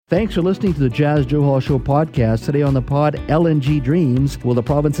Thanks for listening to the Jazz Joe Hall Show podcast. Today on the pod, LNG dreams. Will the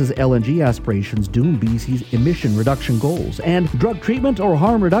province's LNG aspirations doom BC's emission reduction goals? And drug treatment or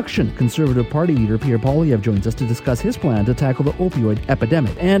harm reduction? Conservative Party leader Pierre Poilievre joins us to discuss his plan to tackle the opioid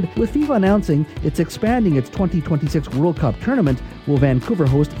epidemic. And with FIFA announcing it's expanding its 2026 World Cup tournament, will Vancouver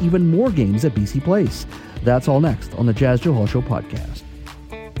host even more games at BC Place? That's all next on the Jazz Joe Hall Show podcast.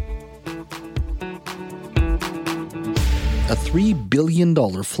 A $3 billion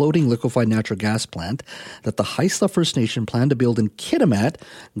floating liquefied natural gas plant that the Haisla First Nation planned to build in Kitimat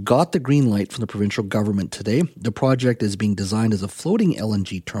got the green light from the provincial government today. The project is being designed as a floating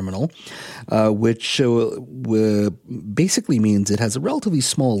LNG terminal, which basically means it has a relatively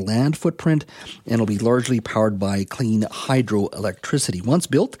small land footprint and will be largely powered by clean hydroelectricity. Once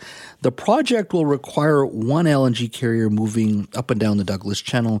built, the project will require one LNG carrier moving up and down the Douglas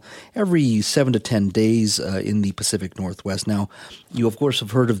Channel every 7 to 10 days in the Pacific Northwest. Now, you of course have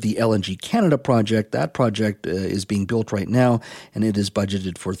heard of the LNG Canada project. That project is being built right now, and it is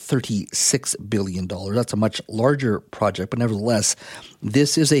budgeted for $36 billion. That's a much larger project, but nevertheless,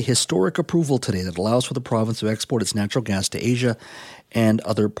 this is a historic approval today that allows for the province to export its natural gas to Asia and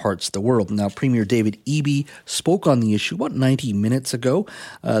other parts of the world. Now, Premier David Eby spoke on the issue about 90 minutes ago.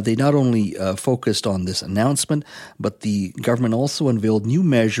 They not only focused on this announcement, but the government also unveiled new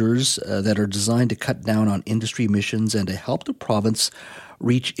measures that are designed to cut down on industry emissions and to help the province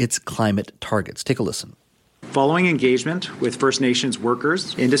reach its climate targets. Take a listen. Following engagement with First Nations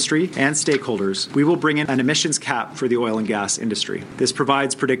workers, industry, and stakeholders, we will bring in an emissions cap for the oil and gas industry. This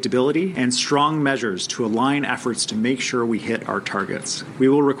provides predictability and strong measures to align efforts to make sure we hit our targets. We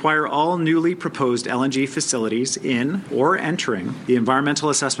will require all newly proposed LNG facilities in or entering the environmental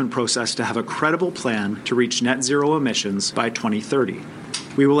assessment process to have a credible plan to reach net zero emissions by 2030.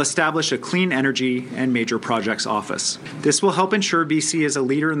 We will establish a clean energy and major projects office. This will help ensure BC is a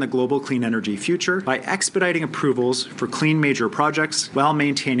leader in the global clean energy future by expediting approvals for clean major projects while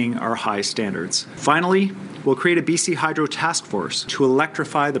maintaining our high standards. Finally, we'll create a BC Hydro task force to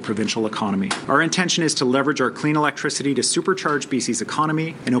electrify the provincial economy. Our intention is to leverage our clean electricity to supercharge BC's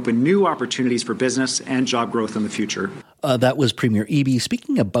economy and open new opportunities for business and job growth in the future. That was Premier Eby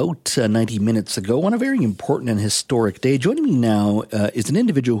speaking about 90 minutes ago on a very important and historic day. Joining me now is an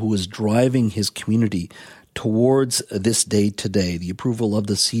individual who is driving his community towards this day today, the approval of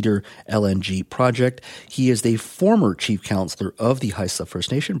the Cedar LNG project. He is the former chief councillor of the Haisla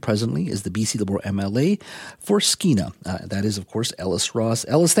First Nation, presently is the BC Liberal MLA for Skeena. That is, of course, Ellis Ross.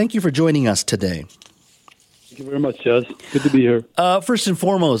 Ellis, thank you for joining us today. Thank you very much, Jazz. Good to be here. First and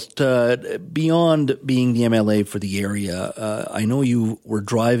foremost, beyond being the MLA for the area, I know you were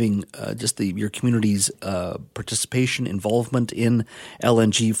driving your community's participation, involvement in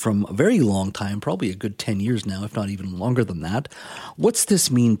LNG from a very long time, probably a good 10 years now, if not even longer than that. What's this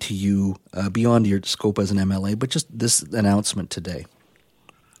mean to you beyond your scope as an MLA, but just this announcement today?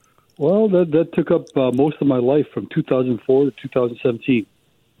 Well, that took up most of my life from 2004 to 2017.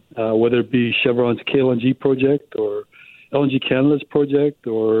 Whether it be Chevron's KLNG project or LNG Canada's project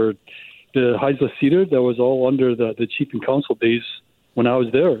or the Haisla Cedar, that was all under the chief and council days when I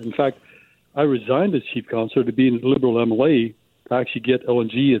was there. In fact, I resigned as chief councillor to be in the Liberal MLA to actually get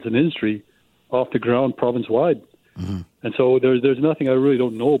LNG as an industry off the ground province-wide. Mm-hmm. And so there's nothing I really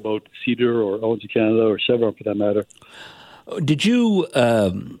don't know about Cedar or LNG Canada or Chevron for that matter. Did you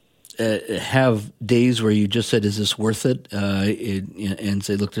have days where you just said, is this worth it? And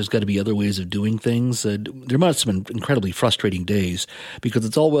say, look, there's got to be other ways of doing things. There must have been incredibly frustrating days because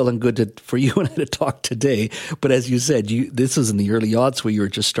it's all well and good for you and I to talk today. But as you said, this was in the early aughts where you were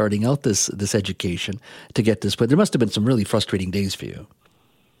just starting out this education to get this. But there must have been some really frustrating days for you.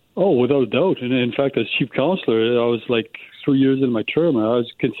 Oh, without a doubt. And in fact, as chief councillor, I was like 3 years into my term and I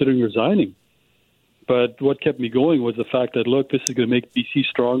was considering resigning. But what kept me going was the fact that, look, this is going to make BC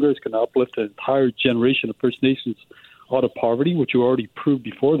stronger. It's going to uplift an entire generation of First Nations out of poverty, which you already proved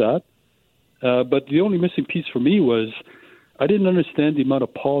before that. But the only missing piece for me was I didn't understand the amount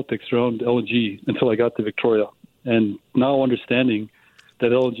of politics around LNG until I got to Victoria. And now understanding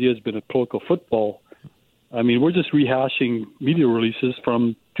that LNG has been a political football, I mean, we're just rehashing media releases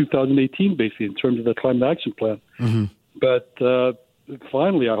from 2018, basically, in terms of the climate action plan. Mm-hmm. But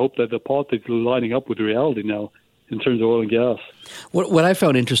finally, I hope that the politics are lining up with reality now, in terms of oil and gas. What I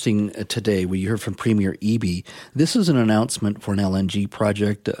found interesting today, we heard from Premier Eby, this is an announcement for an LNG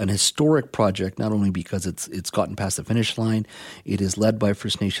project, an historic project, not only because it's gotten past the finish line, it is led by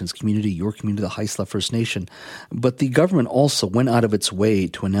First Nations community, your community, the Haisla First Nation, but the government also went out of its way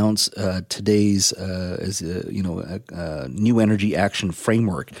to announce today's new energy action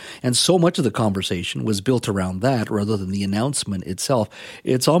framework. And so much of the conversation was built around that rather than the announcement itself.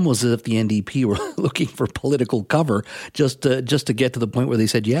 It's almost as if the NDP were looking for political cover just to get to the point where they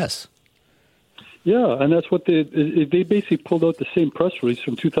said yes. Yeah, and that's what they basically pulled out the same press release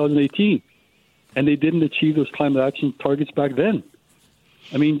from 2018, and they didn't achieve those climate action targets back then.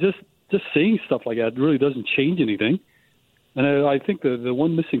 I mean, just saying stuff like that really doesn't change anything. And I think the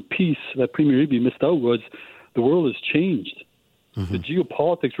one missing piece that Premier Eby missed out was the world has changed. Mm-hmm. The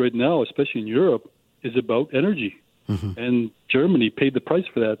geopolitics right now, especially in Europe, is about energy. Mm-hmm. And Germany paid the price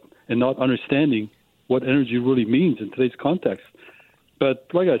for that and not understanding what energy really means in today's context. But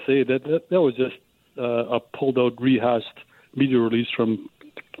like I say, that was just a pulled-out, rehashed media release from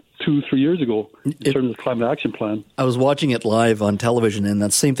 2-3 years ago in terms of climate action plan. I was watching it live on television, and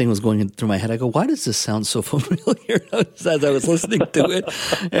that same thing was going through my head. I go, why does this sound so familiar as I was listening to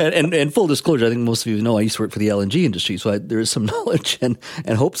it? And full disclosure, I think most of you know I used to work for the LNG industry, so there is some knowledge and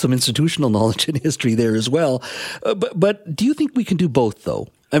hope some institutional knowledge and history there as well. But do you think we can do both, though?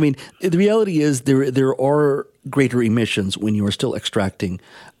 I mean, the reality is there are greater emissions when you are still extracting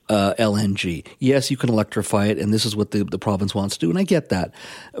LNG. Yes, you can electrify it, and this is what the province wants to do, and I get that.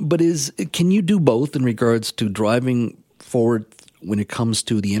 But can you do both in regards to driving forward when it comes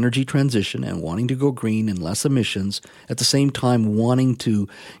to the energy transition and wanting to go green and less emissions, at the same time wanting to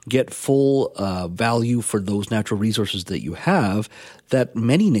get full value for those natural resources that you have that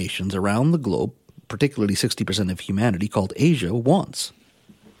many nations around the globe, particularly 60% of humanity called Asia, wants?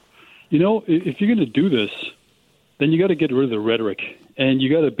 You know, if you're going to do this, then you got to get rid of the rhetoric, and you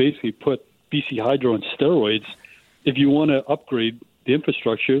got to basically put BC Hydro on steroids if you want to upgrade the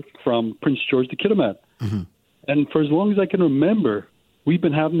infrastructure from Prince George to Kitimat. Mm-hmm. And for as long as I can remember, we've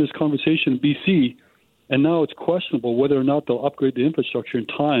been having this conversation in BC, and now it's questionable whether or not they'll upgrade the infrastructure in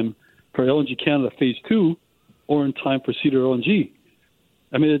time for LNG Canada Phase 2 or in time for Cedar LNG.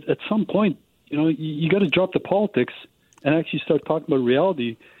 I mean, at some point, you got to drop the politics and actually start talking about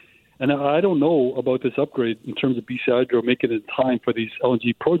reality. And I don't know about this upgrade in terms of BC Hydro making it in time for these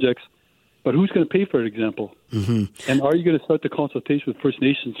LNG projects, but who's going to pay for it, example? Mm-hmm. And are you going to start the consultation with First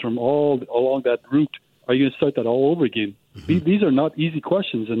Nations from all along that route? Are you going to start that all over again? Mm-hmm. These are not easy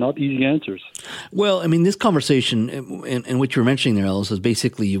questions and not easy answers. Well, I mean, this conversation and what you were mentioning there, Alice, is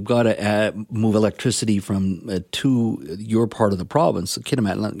basically you've got to move electricity from to your part of the province.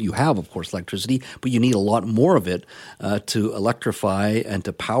 Kitimat, you have, of course, electricity, but you need a lot more of it to electrify and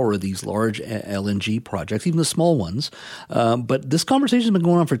to power these large LNG projects, even the small ones. But this conversation has been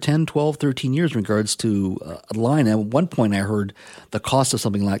going on for 10, 12, 13 years in regards to a line. At one point, I heard the cost of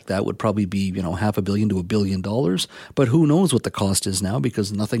something like that would probably be, $500 million to $1 billion. But who knows what the cost is now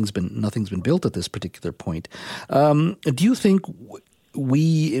because nothing's been built at this particular point. Do you think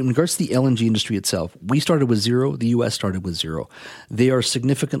in regards to the LNG industry itself, we started with zero, the U.S. started with zero. They are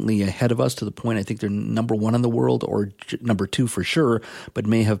significantly ahead of us to the point I think they're number one in the world or number two for sure, but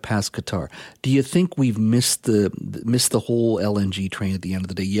may have passed Qatar. Do you think we've missed the whole LNG train at the end of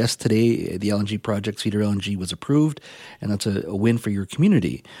the day? Yes, today the LNG project, Cedar LNG, was approved, and that's a win for your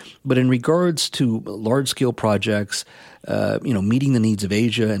community. But in regards to large-scale projects, meeting the needs of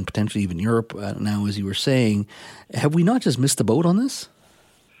Asia and potentially even Europe now, as you were saying, have we not just missed the boat on this?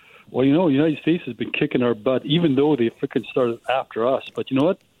 Well, the United States has been kicking our butt, even though the freaking started after us. But you know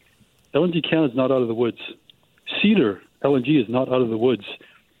what? LNG Canada is not out of the woods. Cedar LNG is not out of the woods.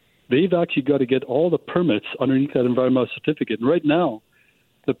 They've actually got to get all the permits underneath that environmental certificate. And right now,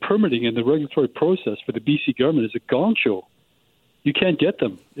 the permitting and the regulatory process for the BC government is a gong show. You can't get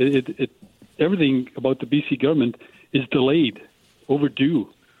them. Everything about the BC government is delayed, overdue.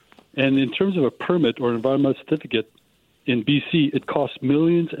 And in terms of a permit or environmental certificate in BC, it costs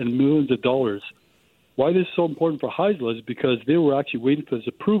millions and millions of dollars. Why this is so important for Haisla is because they were actually waiting for this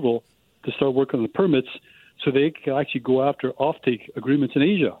approval to start working on the permits so they could actually go after offtake agreements in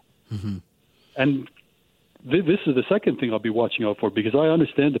Asia. Mm-hmm. And this is the second thing I'll be watching out for because I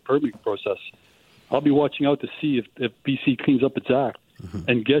understand the permitting process. I'll be watching out to see if BC cleans up its act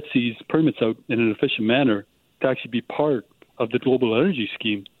and gets these permits out in an efficient manner to actually be part of the global energy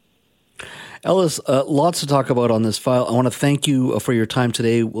scheme. Ellis, lots to talk about on this file. I want to thank you for your time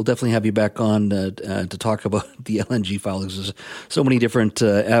today. We'll definitely have you back on to talk about the LNG file. There's so many different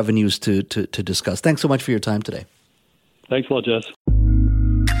avenues to discuss. Thanks so much for your time today. Thanks a lot, Jess.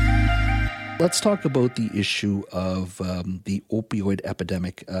 let's talk about the issue of the opioid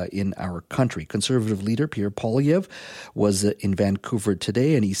epidemic in our country. Conservative leader Pierre Poilievre was in Vancouver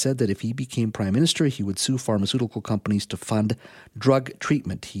today, and he said that if he became prime minister, he would sue pharmaceutical companies to fund drug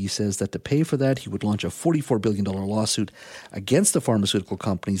treatment. He says that to pay for that, he would launch a $44 billion lawsuit against the pharmaceutical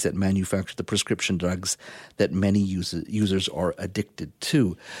companies that manufacture the prescription drugs that many users are addicted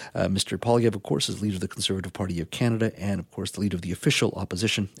to. Mr. Poilievre, of course, is leader of the Conservative Party of Canada and, of course, the leader of the official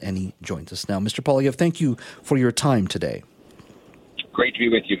opposition, and he joins us now. Mr. Poilievre, thank you for your time today. Great to be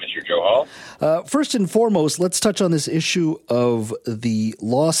with you, Mr. Joe Hall. First and foremost, let's touch on this issue of the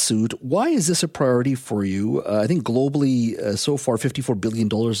lawsuit. Why is this a priority for you? I think globally, so far, $54 billion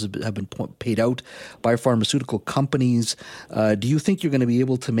have been paid out by pharmaceutical companies. Do you think you're going to be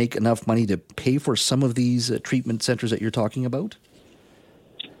able to make enough money to pay for some of these treatment centers that you're talking about?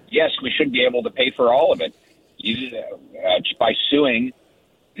 Yes, we should be able to pay for all of it. By suing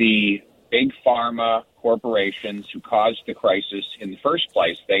the big pharma corporations who caused the crisis in the first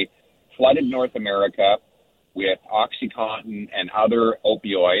place. They flooded North America with OxyContin and other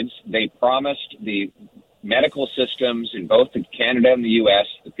opioids. They promised the medical systems in both Canada and the U.S.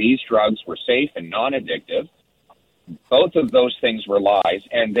 that these drugs were safe and non-addictive. Both of those things were lies,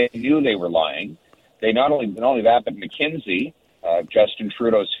 and they knew they were lying. They not only that, but McKinsey, Justin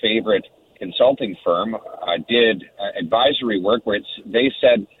Trudeau's favorite consulting firm, did advisory work where they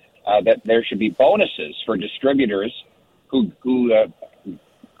said that there should be bonuses for distributors who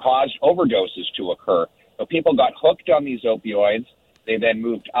caused overdoses to occur. So people got hooked on these opioids. They then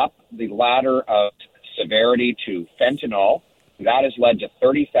moved up the ladder of severity to fentanyl. That has led to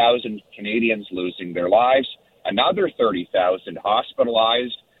 30,000 Canadians losing their lives, another 30,000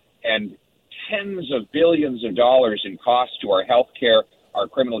 hospitalized, and tens of billions of dollars in costs to our healthcare, our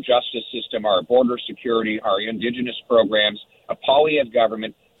criminal justice system, our border security, our Indigenous programs. A Poilievre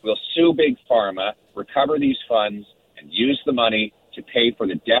government will sue Big Pharma, recover these funds, and use the money to pay for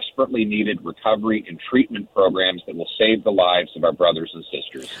the desperately needed recovery and treatment programs that will save the lives of our brothers and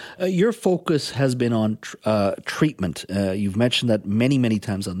sisters. Your focus has been on treatment. You've mentioned that many, many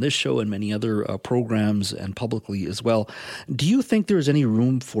times on this show and many other programs and publicly as well. Do you think there's any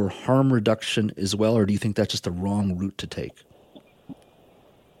room for harm reduction as well, or do you think that's just the wrong route to take?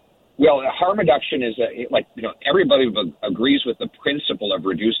 Well, harm reduction is everybody agrees with the principle of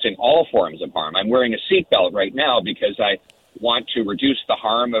reducing all forms of harm. I'm wearing a seatbelt right now because I want to reduce the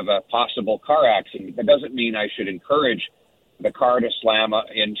harm of a possible car accident. That doesn't mean I should encourage the car to slam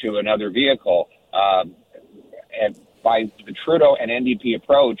into another vehicle. And by the Trudeau and NDP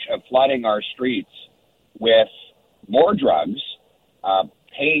approach of flooding our streets with more drugs,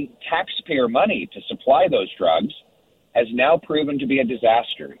 paying taxpayer money to supply those drugs, has now proven to be a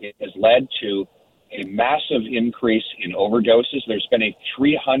disaster. It has led to a massive increase in overdoses. There's been a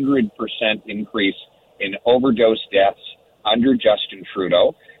 300% increase in overdose deaths under Justin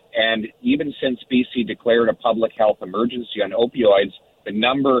Trudeau. And even since BC declared a public health emergency on opioids, the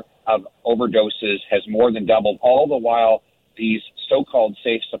number of overdoses has more than doubled, all the while these so-called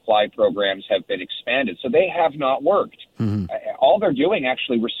safe supply programs have been expanded. So they have not worked. Mm-hmm. All they're doing,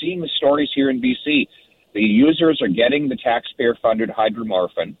 actually, we're seeing the stories here in BC. The users are getting the taxpayer-funded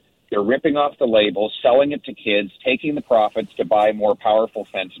hydromorphine. They're ripping off the labels, selling it to kids, taking the profits to buy more powerful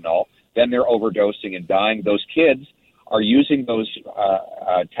fentanyl. Then they're overdosing and dying. Those kids are using those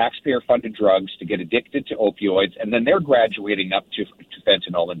taxpayer-funded drugs to get addicted to opioids, and then they're graduating up to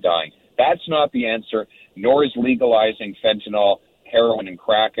fentanyl and dying. That's not the answer, nor is legalizing fentanyl, heroin, and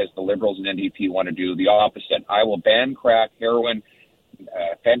crack, as the Liberals and NDP want to do. The opposite. I will ban crack, heroin,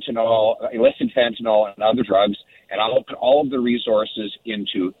 fentanyl, illicit fentanyl, and other drugs, and I'll put all of the resources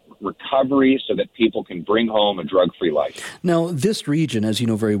into recovery so that people can bring home a drug-free life. Now, this region, as you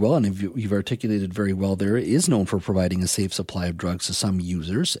know very well, and you've articulated very well there, is known for providing a safe supply of drugs to some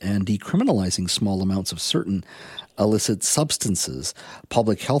users and decriminalizing small amounts of certain illicit substances.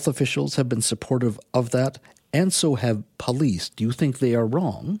 Public health officials have been supportive of that, and so have police. Do you think they are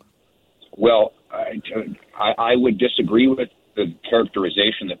wrong? Well, I would disagree with the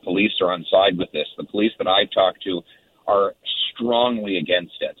characterization that police are on side with this. The police that I've talked to are strongly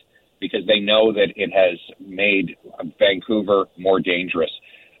against it because they know that it has made Vancouver more dangerous.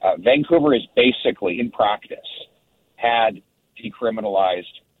 Vancouver is basically, in practice, had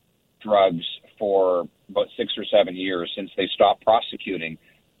decriminalized drugs for about 6 or 7 years since they stopped prosecuting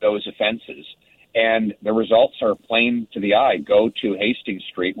those offenses. And the results are plain to the eye. Go to Hastings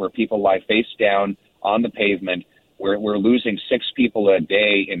Street, where people lie face down on the pavement. We're losing 6 people a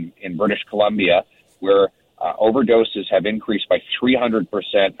day in British Columbia, where overdoses have increased by 300%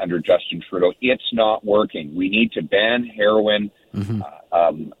 under Justin Trudeau. It's not working. We need to ban heroin,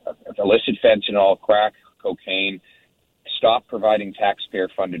 illicit fentanyl, crack, cocaine, stop providing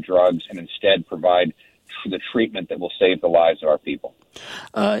taxpayer-funded drugs, and instead provide the treatment that will save the lives of our people.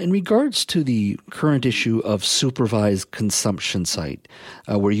 In regards to the current issue of supervised consumption site,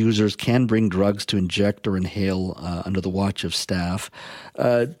 where users can bring drugs to inject or inhale under the watch of staff,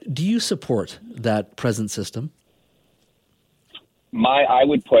 do you support that present system? I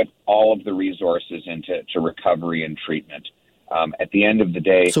would put all of the resources into recovery and treatment. At the end of the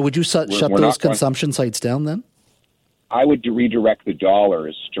day... So would you shut those consumption sites down then? I would redirect the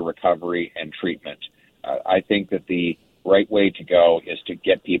dollars to recovery and treatment. I think that the right way to go is to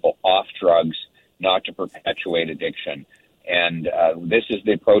get people off drugs, not to perpetuate addiction. And this is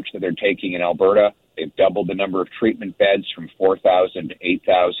the approach that they're taking in Alberta. They've doubled the number of treatment beds from 4,000 to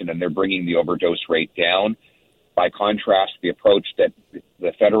 8,000, and they're bringing the overdose rate down. By contrast, the approach that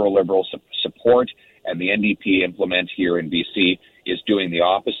the federal Liberals support and the NDP implement here in BC is doing the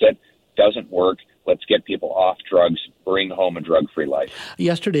opposite. Doesn't work. Let's get people off drugs, bring home a drug-free life.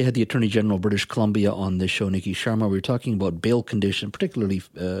 Yesterday, I had the Attorney General of British Columbia on this show, Nikki Sharma. We were talking about bail condition, particularly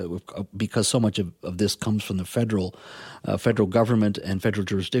because so much of this comes from the federal government and federal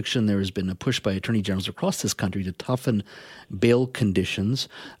jurisdiction. There has been a push by Attorney Generals across this country to toughen bail conditions.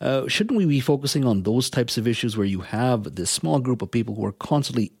 Shouldn't we be focusing on those types of issues where you have this small group of people who are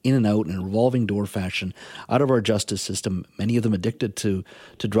constantly in and out in a revolving door fashion out of our justice system, many of them addicted to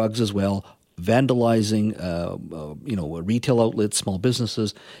drugs as well, vandalizing, retail outlets, small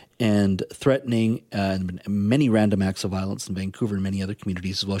businesses, and threatening many random acts of violence in Vancouver and many other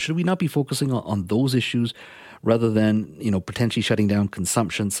communities as well? Should we not be focusing on those issues rather than, potentially shutting down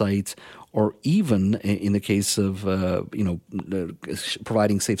consumption sites, or even in the case of,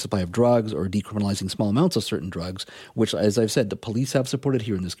 providing safe supply of drugs or decriminalizing small amounts of certain drugs, which, as I've said, the police have supported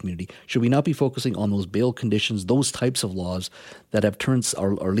here in this community? Should we not be focusing on those bail conditions, those types of laws that have turned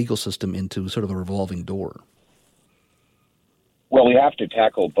our legal system into sort of a revolving door? Well, we have to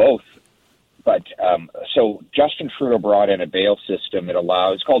tackle both. But so Justin Trudeau brought in a bail system that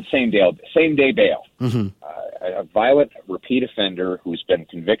allows, it's called same-day bail. Mm-hmm. A violent repeat offender who's been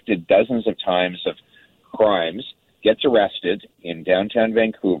convicted dozens of times of crimes gets arrested in downtown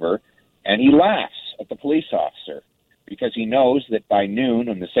Vancouver, and he laughs at the police officer because he knows that by noon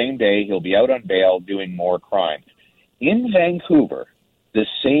on the same day he'll be out on bail doing more crime. In Vancouver, the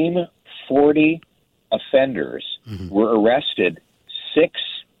same 40 offenders were arrested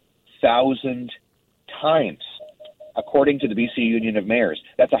 6,000 times, according to the BC Union of Mayors.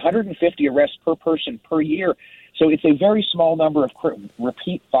 That's 150 arrests per person per year. So it's a very small number of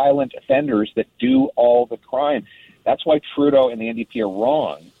repeat violent offenders that do all the crime. That's why Trudeau and the NDP are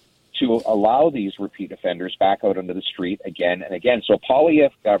wrong to allow these repeat offenders back out onto the street again and again. So a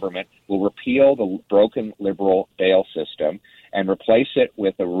Poilievre government will repeal the broken Liberal bail system and replace it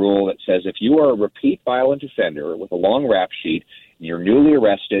with a rule that says if you are a repeat violent offender with a long rap sheet and you're newly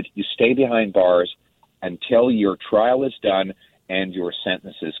arrested, you stay behind bars until your trial is done and your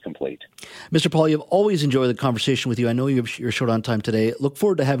sentence is complete. Mr. Poilievre, always enjoy the conversation with you. I know you're short on time today. Look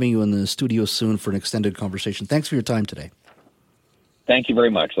forward to having you in the studio soon for an extended conversation. Thanks for your time today. Thank you very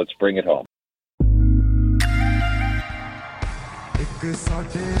much. Let's bring it home.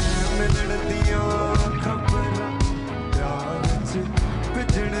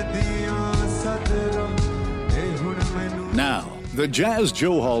 Now, the Jazz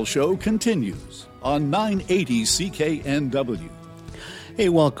Joe Hall Show continues on 980 CKNW. Hey,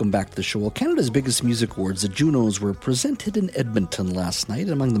 welcome back to the show. Well, Canada's biggest music awards, the Junos, were presented in Edmonton last night.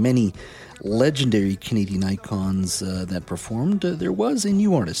 Among the many legendary Canadian icons that performed, there was a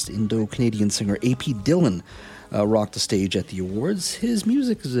new artist. Indo-Canadian singer A.P. Dhillon rocked the stage at the awards. His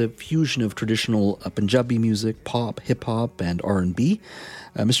music is a fusion of traditional Punjabi music, pop, hip-hop, and R&B.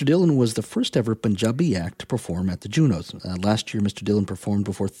 Mr. Dhillon was the first ever Punjabi act to perform at the Junos. Last year, Mr. Dhillon performed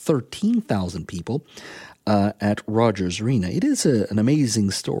before 13,000 people at Rogers Arena. It is an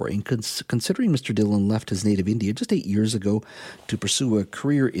amazing story, and considering Mr. Dhillon left his native India just 8 years ago to pursue a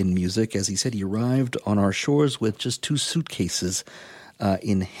career in music. As he said, he arrived on our shores with just 2 suitcases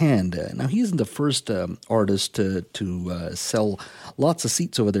in hand. Now, he isn't the first artist to sell lots of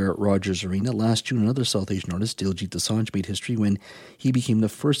seats over there at Rogers Arena. Last June, another South Asian artist, Diljit Dosanjh, made history when he became the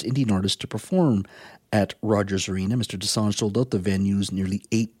first Indian artist to perform at Rogers Arena. Mr. Dosanjh sold out the venue's nearly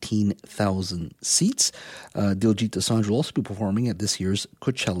 18,000 seats. Diljit Dosanjh will also be performing at this year's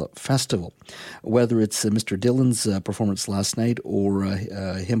Coachella Festival. Whether it's Mr. Dhillon's performance last night or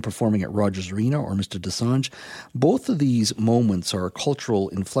him performing at Rogers Arena or Mr. Dosanjh, both of these moments are cultural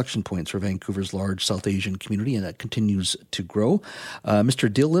inflection points for Vancouver's large South Asian community, and that continues to grow. Mr.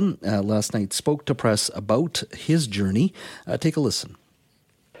 Dhillon last night spoke to press about his journey. Take a listen.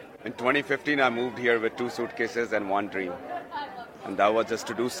 In 2015, I moved here with 2 suitcases and 1 dream. And that was just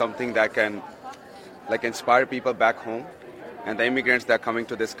to do something that can inspire people back home and the immigrants that are coming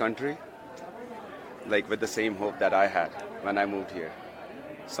to this country, with the same hope that I had when I moved here.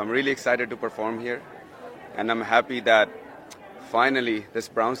 So I'm really excited to perform here. And I'm happy that finally this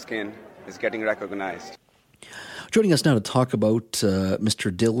brown skin is getting recognized. Joining us now to talk about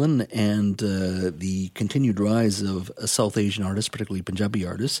Mr. Dhillon and the continued rise of South Asian artists, particularly Punjabi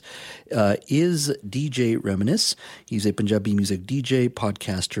artists, is DJ Reminisce. He's a Punjabi music DJ,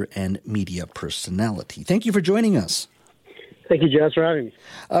 podcaster, and media personality. Thank you for joining us. Thank you, Jazz, for having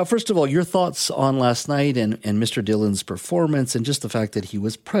me. First of all, your thoughts on last night and Mr. Dhillon's performance and just the fact that he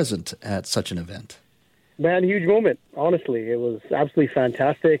was present at such an event. Man, huge moment. Honestly, it was absolutely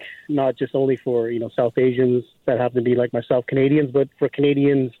fantastic. Not just only for South Asians that happen to be like myself, Canadians, but for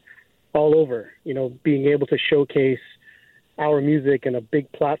Canadians all over. Being able to showcase our music in a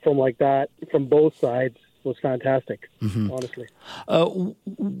big platform like that from both sides was fantastic. Honestly.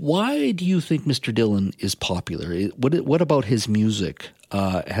 Why do you think Mr. Dhillon is popular? What about his music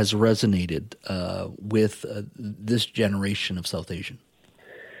has resonated with this generation of South Asian?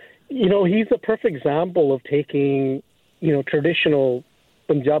 He's a perfect example of taking, traditional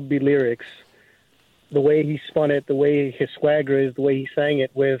Punjabi lyrics, the way he spun it, the way his swagger is, the way he sang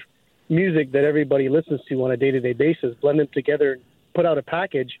it, with music that everybody listens to on a day-to-day basis, blend them together and put out a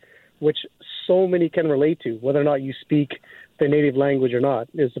package which so many can relate to, whether or not you speak the native language or not.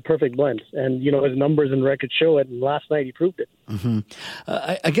 It's the perfect blend. And, his numbers and records show it, and last night he proved it.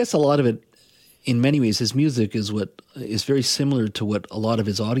 I guess a lot of it, in many ways, his music is very similar to what a lot of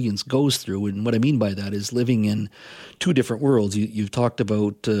his audience goes through. And what I mean by that is living in 2 different worlds. You've talked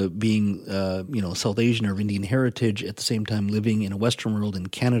about being, South Asian or of Indian heritage, at the same time living in a Western world in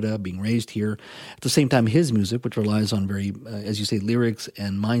Canada, being raised here. At the same time, his music, which relies on very, as you say, lyrics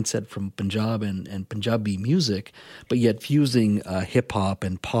and mindset from Punjab and Punjabi music, but yet fusing hip-hop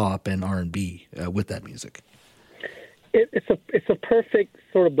and pop and R&B with that music. It's a perfect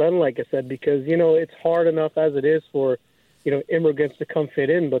sort of blend, like I said, because it's hard enough as it is for immigrants to come fit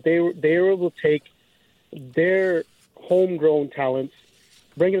in, but they were able to take their homegrown talents,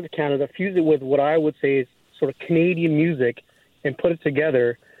 bring it to Canada, fuse it with what I would say is sort of Canadian music, and put it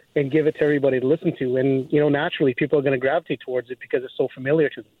together and give it to everybody to listen to. And naturally, people are going to gravitate towards it because it's so familiar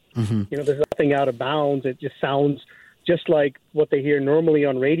to them. There's nothing out of bounds. It just sounds just like what they hear normally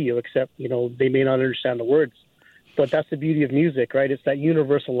on radio, except they may not understand the words. But that's the beauty of music, right? It's that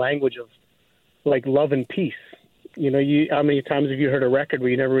universal language of love and peace. How many times have you heard a record where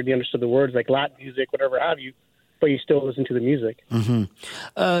you never really understood the words, like Latin music, whatever have you, but you still listen to the music?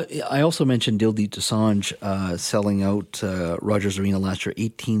 I also mentioned Diljit Dosanjh selling out Rogers Arena last year,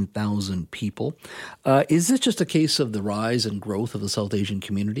 18,000 people. Is this just a case of the rise and growth of the South Asian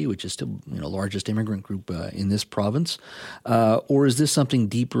community, which is still largest immigrant group in this province, or is this something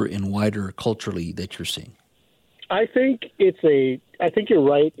deeper and wider culturally that you're seeing? I think you're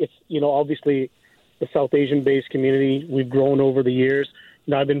right. It's, obviously the South Asian-based community, we've grown over the years.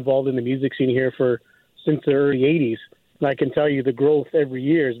 I've been involved in the music scene here since the early 80s. And I can tell you the growth every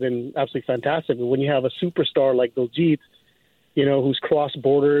year has been absolutely fantastic. But when you have a superstar like Diljit, who's crossed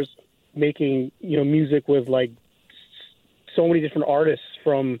borders, making, music with so many different artists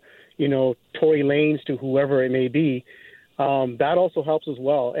from, Tory Lanez to whoever it may be, that also helps as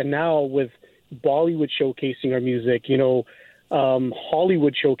well. And now with Bollywood showcasing our music,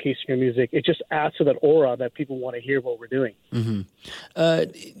 Hollywood showcasing our music, it just adds to that aura that people want to hear what we're doing.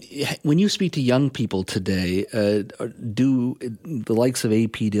 When you speak to young people today, do the likes of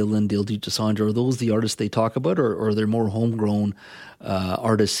AP Dhillon, Diljit Dosanjh, are those the artists they talk about, or are there more homegrown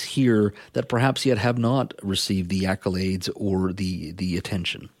artists here that perhaps yet have not received the accolades or the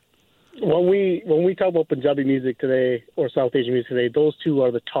attention? When we talk about Punjabi music today or South Asian music today, those 2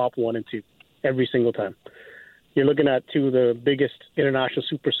 are the top 1 and 2 every single time. You're looking at 2 of the biggest international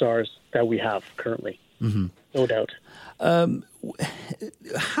superstars that we have currently, no doubt.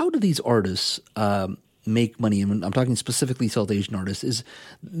 How do these artists make money? And I'm talking specifically South Asian artists.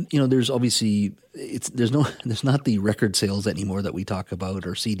 There's obviously there's not the record sales anymore that we talk about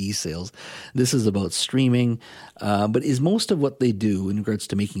or CD sales. This is about streaming. But is most of what they do in regards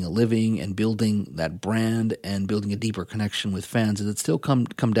to making a living and building that brand and building a deeper connection with fans, does it still come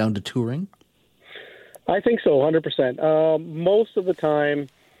down to touring? I think so, 100%. Most of the time,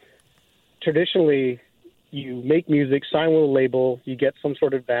 traditionally, you make music, sign with a label, you get some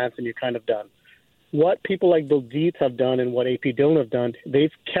sort of advance, and you're kind of done. What people like Diljit have done and what AP Dhillon have done,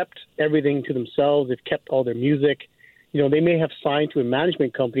 they've kept everything to themselves. They've kept all their music. They may have signed to a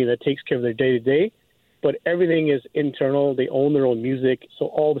management company that takes care of their day-to-day, but everything is internal. They own their own music, so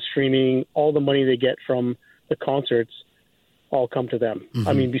all the streaming, all the money they get from the concerts all come to them. Mm-hmm.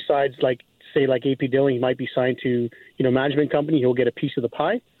 I mean, besides say AP Dhillon, he might be signed to, management company, he'll get a piece of the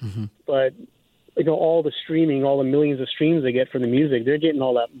pie. Mm-hmm. But, all the streaming, all the millions of streams they get from the music, they're getting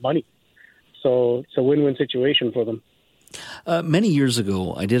all that money. So it's a win-win situation for them. Many years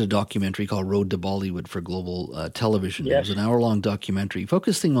ago, I did a documentary called Road to Bollywood for Global Television. Yes. It was an hour-long documentary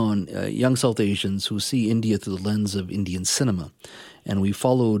focusing on young South Asians who see India through the lens of Indian cinema. And we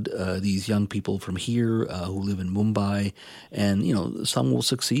followed these young people from here who live in Mumbai. And, some will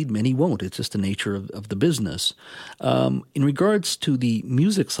succeed, many won't. It's just the nature of the business. In regards to the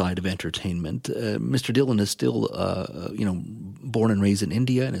music side of entertainment, Mr. Dhillon is still, born and raised in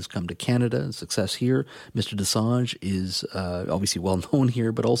India and has come to Canada, success here. Mr. Dosanjh is obviously well known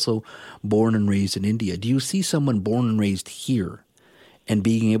here, but also born and raised in India. Do you see someone born and raised here and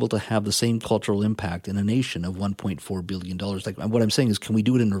being able to have the same cultural impact in a nation of $1.4 billion? Like, what I'm saying is, can we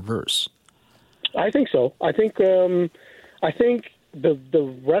do it in reverse? I think so. I think the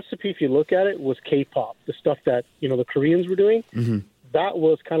recipe, if you look at it, was K-pop, the stuff that, the Koreans were doing. Mm-hmm. That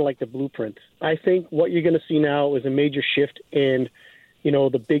was kind of like the blueprint. I think what you're going to see now is a major shift in,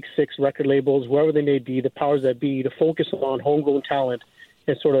 the big six record labels, wherever they may be, the powers that be, to focus on homegrown talent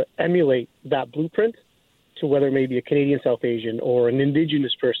and sort of emulate that blueprint to whether it may be a Canadian South Asian or an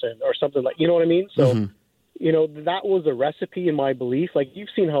Indigenous person or something like, you know what I mean? So, mm-hmm. That was a recipe in my belief. Like, you've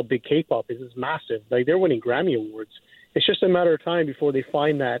seen how big K-pop is. It's massive. Like, they're winning Grammy Awards. It's just a matter of time before they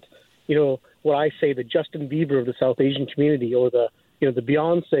find that, what I say, the Justin Bieber of the South Asian community, or the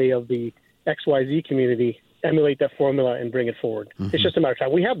Beyonce of the XYZ community, emulate that formula and bring it forward. Mm-hmm. It's just a matter of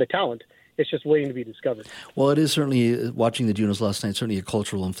time. We have the talent. It's just waiting to be discovered. Well, it is certainly, watching the Junos last night, certainly a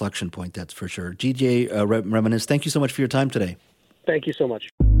cultural inflection point, that's for sure. GJ Reminisce, thank you so much for your time today. Thank you so much.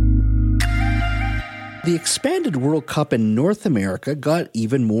 The expanded World Cup in North America got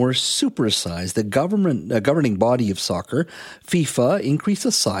even more supersized. The governing body of soccer, FIFA, increased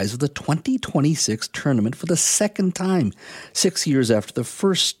the size of the 2026 tournament for the second time, 6 years after the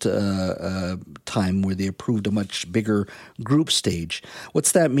first time where they approved a much bigger group stage.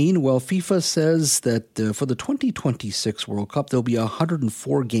 What's that mean? Well, FIFA says that for the 2026 World Cup, there'll be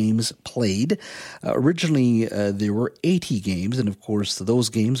 104 games played. Originally, there were 80 games, and of course,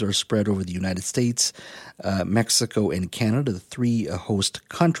 those games are spread over the United States, Mexico, and Canada, the three host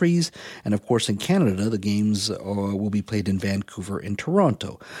countries. And of course, in Canada, the games will be played in Vancouver and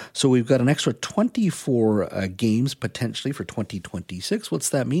Toronto. So we've got an extra 24 games potentially for 2026. What's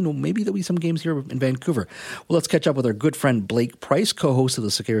that mean? Well, maybe there'll be some games here in Vancouver. Well, let's catch up with our good friend Blake Price, co-host of the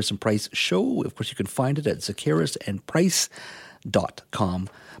Zacchaeus and Price Show. Of course, you can find it at zacchaeusandprice.com.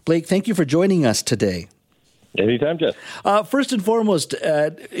 Blake, thank you for joining us today. Anytime, Jeff. First and foremost,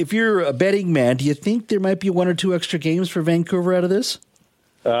 if you're a betting man, do you think there might be one or two extra games for Vancouver out of this?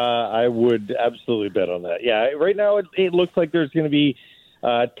 I would absolutely bet on that. Yeah, right now it looks like there's going to be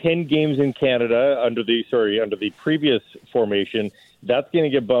 10 games in Canada under the previous formation. That's going to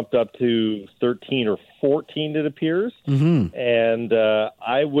get bumped up to 13 or 14, it appears. Mm-hmm. And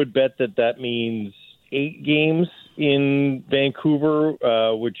I would bet that means 8 games in Vancouver,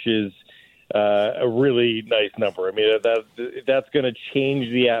 which is a really nice number. I mean, that's going to change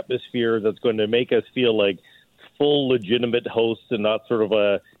the atmosphere. That's going to make us feel like full legitimate hosts and not sort of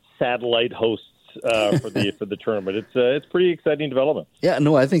a satellite hosts for the tournament. It's pretty exciting development. Yeah,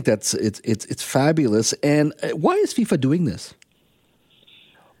 no, I think it's fabulous. And why is FIFA doing this?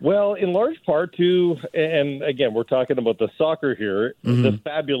 Well, in large part to, and again, we're talking about the soccer here, mm-hmm. the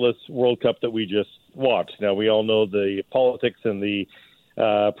fabulous World Cup that we just watched. Now, we all know the politics and the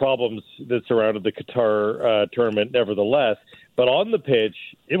problems that surrounded the Qatar tournament, nevertheless. But on the pitch,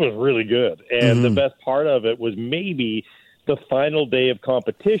 it was really good. And mm-hmm. the best part of it was maybe the final day of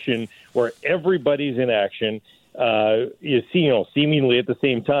competition where everybody's in action, seemingly at the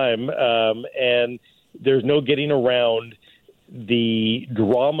same time, and there's no getting around the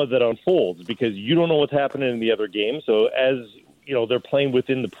drama that unfolds because you don't know what's happening in the other game. So as they're playing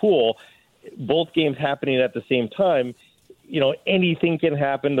within the pool, both games happening at the same time, anything can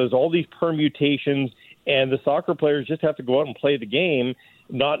happen. There's all these permutations, and the soccer players just have to go out and play the game,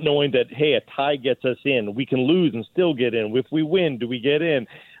 not knowing that, hey, a tie gets us in. We can lose and still get in. If we win, do we get in?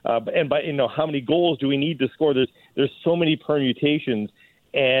 And by how many goals do we need to score? There's so many permutations.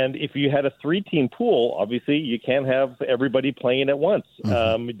 And if you had a 3-team pool, obviously you can't have everybody playing at once.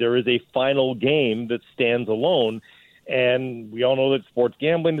 Mm-hmm. There is a final game that stands alone. And we all know that sports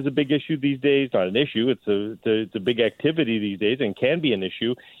gambling is a big issue these days. Not an issue. It's a big activity these days and can be an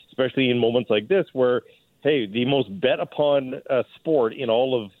issue, especially in moments like this where, hey, the most bet upon sport in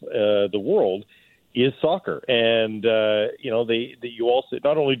all of the world is soccer. And, you also,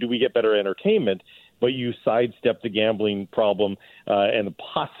 not only do we get better entertainment, but you sidestep the gambling problem and the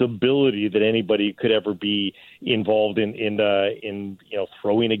possibility that anybody could ever be involved in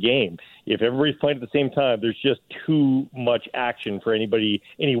throwing a game. If everybody's playing at the same time, there's just too much action for any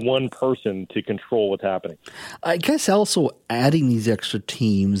one person to control what's happening. I guess also adding these extra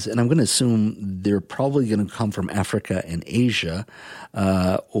teams, and I'm going to assume they're probably going to come from Africa and Asia,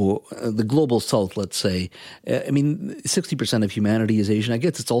 or the global south, let's say. 60% of humanity is Asian. I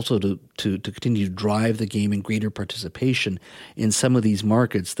guess it's also to continue to drive the game and greater participation in some of these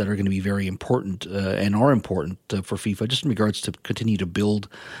markets that are going to be very important and are important for FIFA, just in regards to continue to build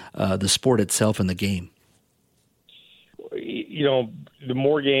the sport itself and the game. The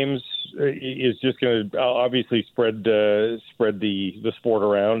more games is just going to obviously spread the sport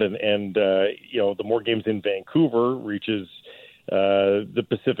around, and the more games in Vancouver reaches the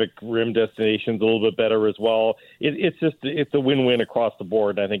Pacific Rim destinations a little bit better as well. It's a win-win across the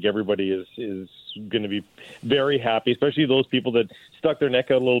board, and I think everybody is going to be very happy, especially those people that stuck their neck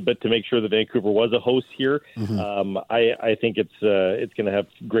out a little bit to make sure that Vancouver was a host here. Mm-hmm. I think it's going to have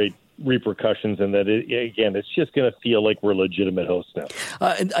great repercussions, and that it's just going to feel like we're legitimate hosts now.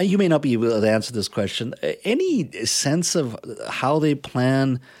 And you may not be able to answer this question. Any sense of how they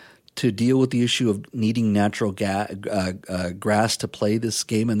plan to deal with the issue of needing natural grass to play this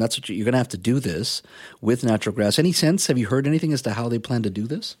game? And that's what you're going to have to do this with natural grass. Any sense? Have you heard anything as to how they plan to do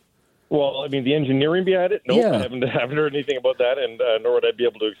this? Well, the engineering behind it, no, yeah. I haven't heard anything about that, and nor would I be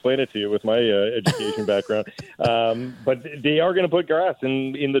able to explain it to you with my education background. But they are going to put grass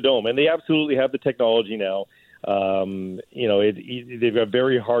in the dome, and they absolutely have the technology now. They've got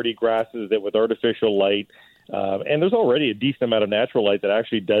very hardy grasses that with artificial light, and there's already a decent amount of natural light that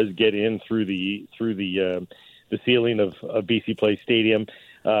actually does get in through the ceiling of BC Place Stadium.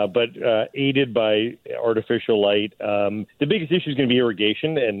 But aided by artificial light. The biggest issue is going to be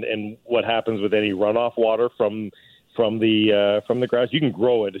irrigation and what happens with any runoff water from the grass. You can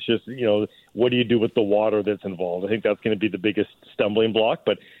grow it. It's just, what do you do with the water that's involved? I think that's going to be the biggest stumbling block,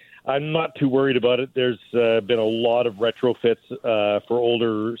 but I'm not too worried about it. There's been a lot of retrofits for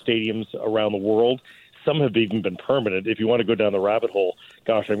older stadiums around the world. Some have even been permanent. If you want to go down the rabbit hole,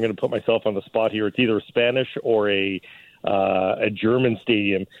 gosh, I'm going to put myself on the spot here. It's either a Spanish or a German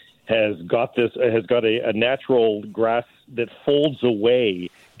stadium has got a natural grass that folds away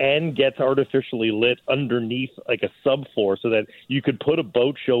and gets artificially lit underneath like a subfloor so that you could put a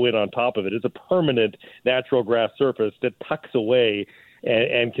boat show in on top of it. It's a permanent natural grass surface that tucks away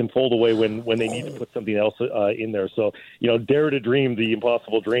and can fold away when they need to put something else in there. So, dare to dream the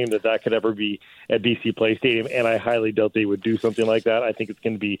impossible dream that could ever be at BC Place Stadium, and I highly doubt they would do something like that. I think it's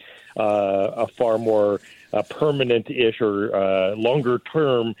going to be a far more permanent-ish or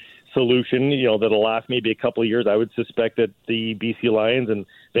longer-term solution, that'll last maybe a couple of years. I would suspect that the BC Lions and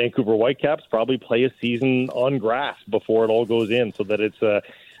Vancouver Whitecaps probably play a season on grass before it all goes in, so that it's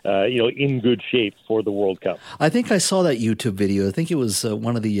in good shape for the World Cup. I think I saw that YouTube video. I think it was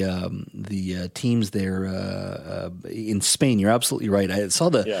one of the teams there in Spain. You're absolutely right. I saw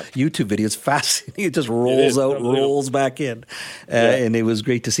the YouTube video. It's fascinating. It just rolls out, rolls back in, and it was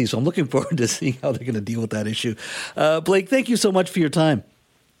great to see. So I'm looking forward to seeing how they're going to deal with that issue. Blake, thank you so much for your time.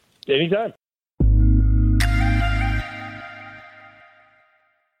 Anytime.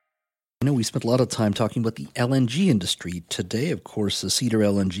 I know we spent a lot of time talking about the LNG industry today. Of course, the Cedar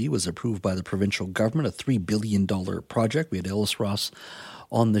LNG was approved by the provincial government, a $3 billion project. We had Ellis Ross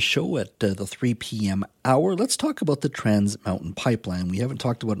on the show at the 3 p.m. hour. Let's talk about the Trans Mountain Pipeline. We haven't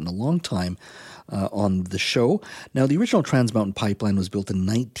talked about it in a long time on the show. Now, the original Trans Mountain Pipeline was built in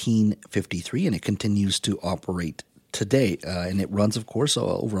 1953, and it continues to operate today. And it runs, of course,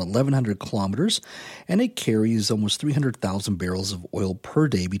 over 1,100 kilometers, and it carries almost 300,000 barrels of oil per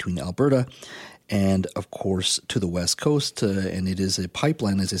day between Alberta and, of course, to the West Coast. And it is a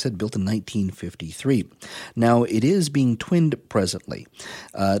pipeline, as I said, built in 1953. Now, it is being twinned presently.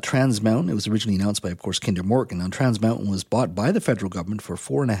 Trans Mountain, it was originally announced by, of course, Kinder Morgan. Now, Trans Mountain was bought by the federal government for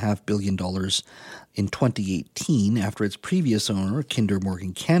 $4.5 billion in 2018 after its previous owner, Kinder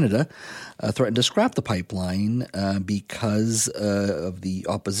Morgan Canada, threatened to scrap the pipeline because of the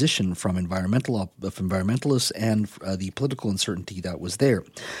opposition from environmentalists and the political uncertainty that was there.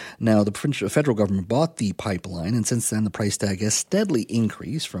 Now, the federal government bought the pipeline, and since then the price tag has steadily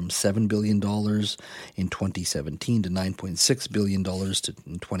increased from $7 billion in 2017 to $9.6 billion in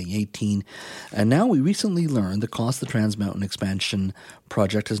 2018. And now we recently learned the cost of the Trans Mountain expansion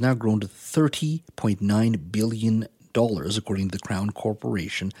project has now grown to $30.9 billion according to the Crown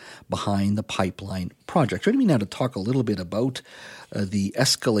Corporation behind the pipeline project. Joining me now to talk a little bit about the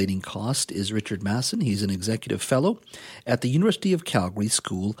escalating cost is Richard Masson. He's an executive fellow at the University of Calgary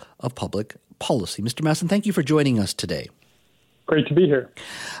School of Public Policy. Mr. Masson, thank you for joining us today. Great to be here.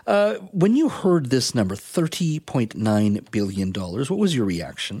 When you heard this number, $30.9 billion, what was your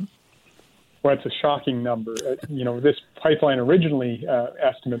reaction? Well, it's a shocking number. This pipeline originally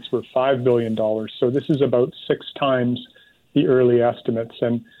estimates were $5 billion. So this is about 6 times the early estimates.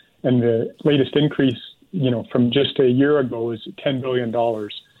 And the latest increase, from just a year ago is $10 billion.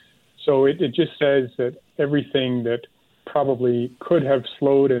 So it just says that everything that probably could have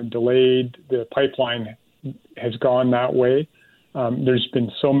slowed and delayed the pipeline has gone that way. There's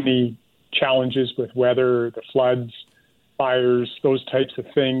been so many challenges with weather, the floods, fires, those types of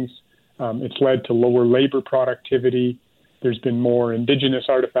things. It's led to lower labor productivity. There's been more indigenous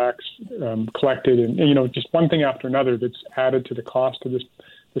artifacts collected, and just one thing after another that's added to the cost of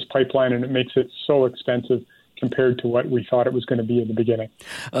this pipeline, and it makes it so expensive compared to what we thought it was going to be in the beginning.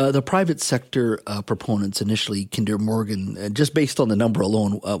 The private sector proponents initially, Kinder Morgan, just based on the number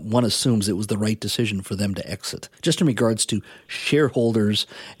alone, one assumes it was the right decision for them to exit, just in regards to shareholders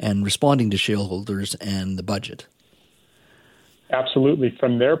and responding to shareholders and the budget. Absolutely.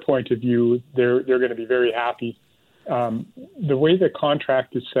 From their point of view, they're going to be very happy. The way the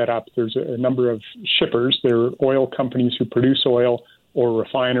contract is set up, there's a number of shippers. There are oil companies who produce oil or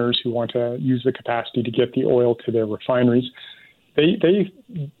refiners who want to use the capacity to get the oil to their refineries. They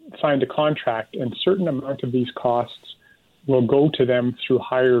signed a contract, and a certain amount of these costs will go to them through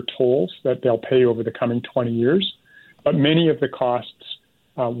higher tolls that they'll pay over the coming 20 years. But many of the costs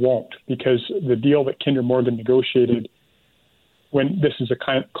won't, because the deal that Kinder Morgan negotiated, when this is a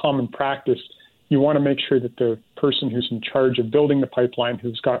common practice, you want to make sure that the person who's in charge of building the pipeline,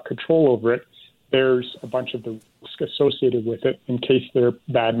 who's got control over it, there's a bunch of the risk associated with it in case they're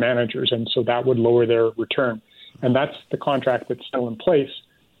bad managers, and so that would lower their return. And that's the contract that's still in place.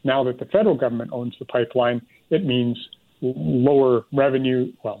 Now that the federal government owns the pipeline, it means lower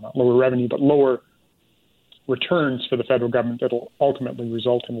revenue, well, not lower revenue, but lower returns for the federal government that will ultimately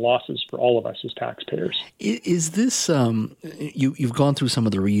result in losses for all of us as taxpayers. Is this, you've gone through some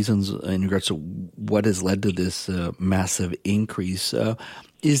of the reasons in regards to what has led to this massive increase.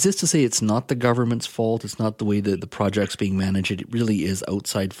 Is this to say it's not the government's fault, it's not the way that the project's being managed, it really is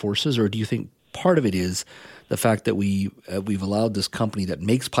outside forces, or do you think part of it is the fact that we've allowed this company that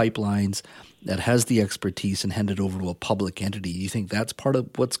makes pipelines, that has the expertise, and handed over to a public entity? Do you think that's part of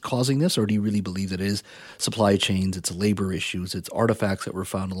what's causing this, or do you really believe that it is supply chains, it's labor issues, it's artifacts that were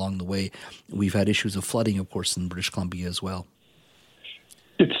found along the way? We've had issues of flooding, of course, in British Columbia as well.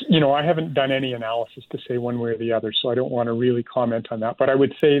 It's, I haven't done any analysis to say one way or the other, so I don't want to really comment on that. But I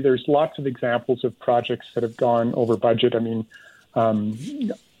would say there's lots of examples of projects that have gone over budget. I mean,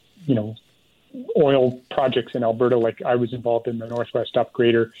 oil projects in Alberta, like I was involved in the Northwest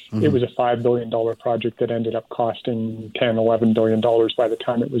Upgrader. Mm-hmm. It was a $5 billion project that ended up costing $10, $11 billion by the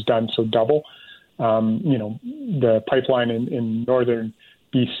time it was done, so double. The pipeline in northern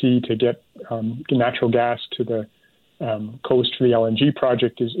BC to get natural gas to the coast for the LNG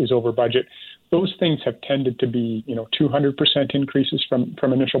project is over budget. Those things have tended to be, 200% increases from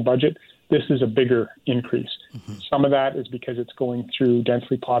initial budget. This is a bigger increase. Mm-hmm. Some of that is because it's going through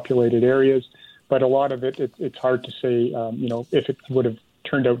densely populated areas, but a lot of it's hard to say, if it would have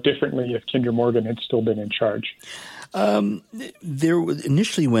turned out differently if Kinder Morgan had still been in charge.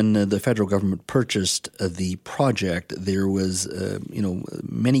 Initially, when the federal government purchased the project, there was,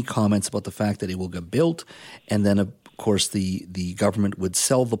 many comments about the fact that it will get built, and then of course, the government would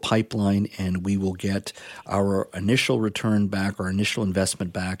sell the pipeline and we will get our initial return back, our initial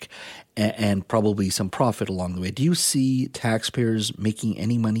investment back, and probably some profit along the way. Do you see taxpayers making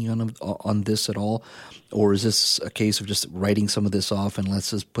any money on this at all? Or is this a case of just writing some of this off and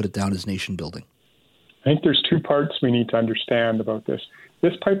let's just put it down as nation building? I think there's 2 parts we need to understand about this.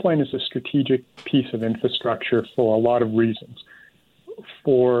 This pipeline is a strategic piece of infrastructure for a lot of reasons.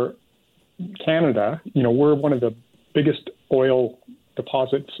 For Canada, we're one of the biggest oil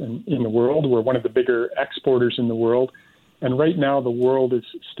deposits in the world. We're one of the bigger exporters in the world. And right now, the world is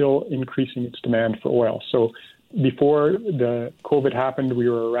still increasing its demand for oil. So before the COVID happened, we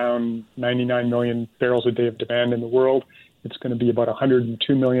were around 99 million barrels a day of demand in the world. It's going to be about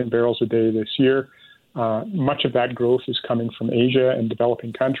 102 million barrels a day this year. Much of that growth is coming from Asia and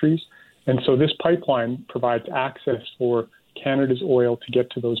developing countries. And so this pipeline provides access for Canada's oil to get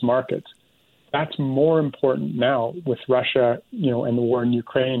to those markets. That's more important now with Russia, and the war in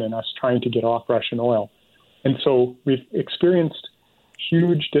Ukraine and us trying to get off Russian oil. And so we've experienced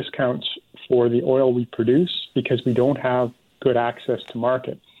huge discounts for the oil we produce because we don't have good access to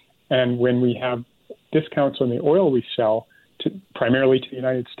market. And when we have discounts on the oil we sell, primarily to the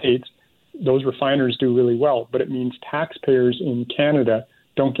United States, those refiners do really well. But it means taxpayers in Canada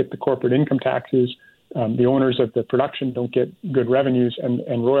don't get the corporate income taxes. The owners of the production don't get good revenues,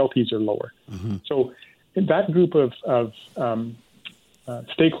 and royalties are lower. Mm-hmm. So that group of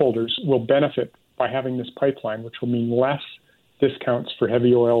stakeholders will benefit by having this pipeline, which will mean less discounts for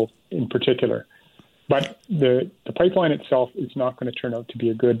heavy oil in particular. But the pipeline itself is not going to turn out to be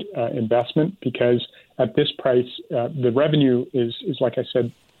a good investment because at this price, the revenue is, like I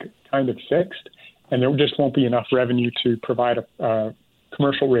said, kind of fixed, and there just won't be enough revenue to provide a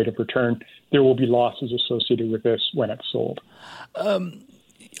commercial rate of return. There will be losses associated with this when it's sold.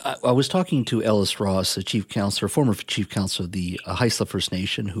 I was talking to Ellis Ross, the former chief counselor of the Haisla First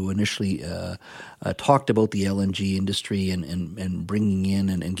Nation, who initially talked about the LNG industry and bringing in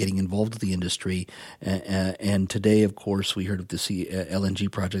and getting involved with the industry. And today, of course, we heard of the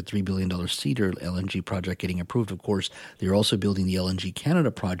LNG project, $3 billion Cedar LNG project getting approved. Of course, they're also building the LNG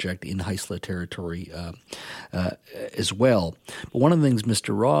Canada project in Haisla territory as well. But one of the things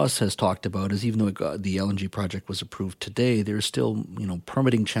Mr. Ross has talked about is even though the LNG project was approved today, there's still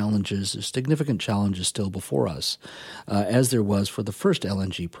permitting challenges, significant challenges still before us, as there was for the first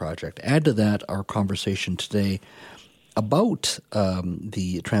LNG project. Add to that our conversation today about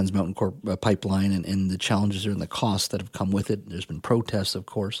the Trans Mountain pipeline and the challenges and the costs that have come with it. There's been protests, of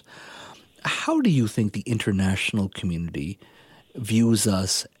course. How do you think the international community views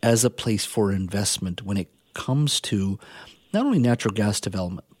us as a place for investment when it comes to not only natural gas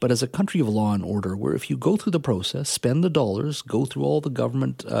development, but as a country of law and order, where if you go through the process, spend the dollars, go through all the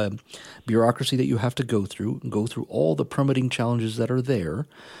government bureaucracy that you have to go through all the permitting challenges that are there,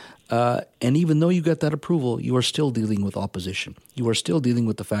 and even though you get that approval, you are still dealing with opposition. You are still dealing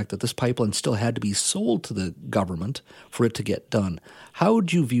with the fact that this pipeline still had to be sold to the government for it to get done. How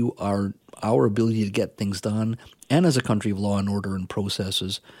would you view our ability to get things done, and as a country of law and order and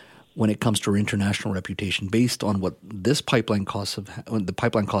processes, when it comes to our international reputation, based on what this pipeline costs the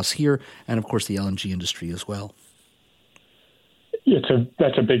pipeline costs here, and of course the LNG industry as well?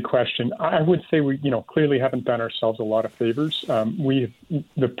 That's a big question. I would say we clearly haven't done ourselves a lot of favors.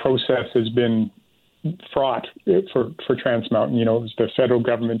 The process has been fraught for Trans Mountain. It was the federal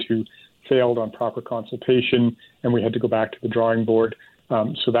government who failed on proper consultation, and we had to go back to the drawing board.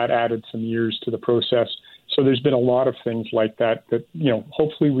 So that added some years to the process. So there's been a lot of things like that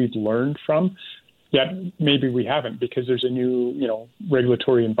hopefully we've learned from, yet maybe we haven't, because there's a new,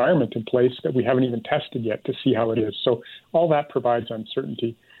 regulatory environment in place that we haven't even tested yet to see how it is. So all that provides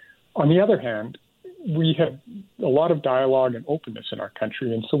uncertainty. On the other hand, we have a lot of dialogue and openness in our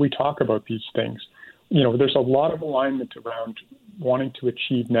country, and so we talk about these things. There's a lot of alignment around wanting to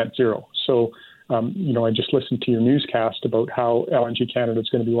achieve net zero. So I just listened to your newscast about how LNG Canada is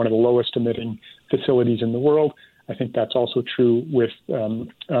going to be one of the lowest emitting facilities in the world. I think that's also true with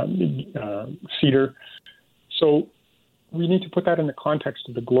Cedar. So we need to put that in the context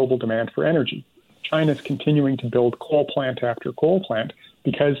of the global demand for energy. China is continuing to build coal plant after coal plant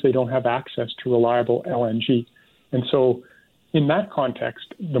because they don't have access to reliable LNG. And so in that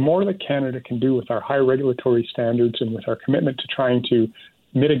context, the more that Canada can do with our high regulatory standards and with our commitment to trying to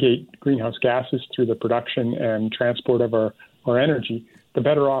mitigate greenhouse gases through the production and transport of our energy, the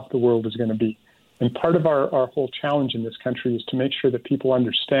better off the world is going to be. And part of our whole challenge in this country is to make sure that people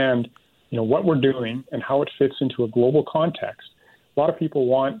understand, what we're doing and how it fits into a global context. A lot of people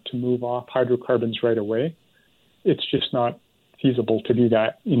want to move off hydrocarbons right away. It's just not feasible to do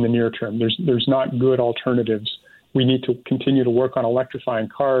that in the near term. There's not good alternatives. We need to continue to work on electrifying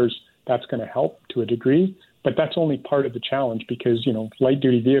cars. That's going to help to a degree. But that's only part of the challenge because,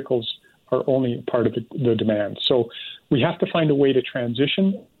 light-duty vehicles are only part of the demand. So we have to find a way to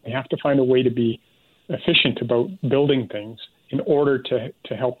transition. We have to find a way to be efficient about building things in order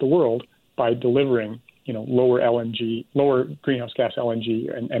to help the world by delivering, lower greenhouse gas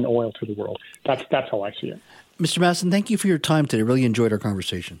LNG and oil to the world. That's how I see it. Mr. Masson, thank you for your time today. Really enjoyed our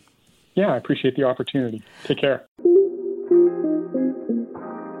conversation. Yeah, I appreciate the opportunity. Take care.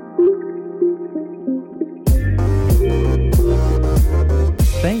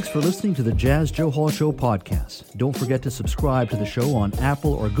 Thanks for listening to the Jazz Joe Hall Show podcast. Don't forget to subscribe to the show on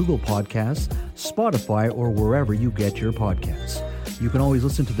Apple or Google Podcasts, Spotify, or wherever you get your podcasts. You can always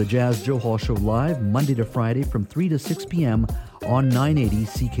listen to the Jazz Joe Hall Show live Monday to Friday from 3 to 6 p.m. on 980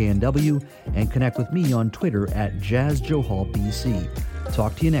 CKNW and connect with me on Twitter at Jazz Joe Hall BC.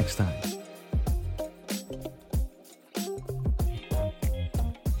 Talk to you next time.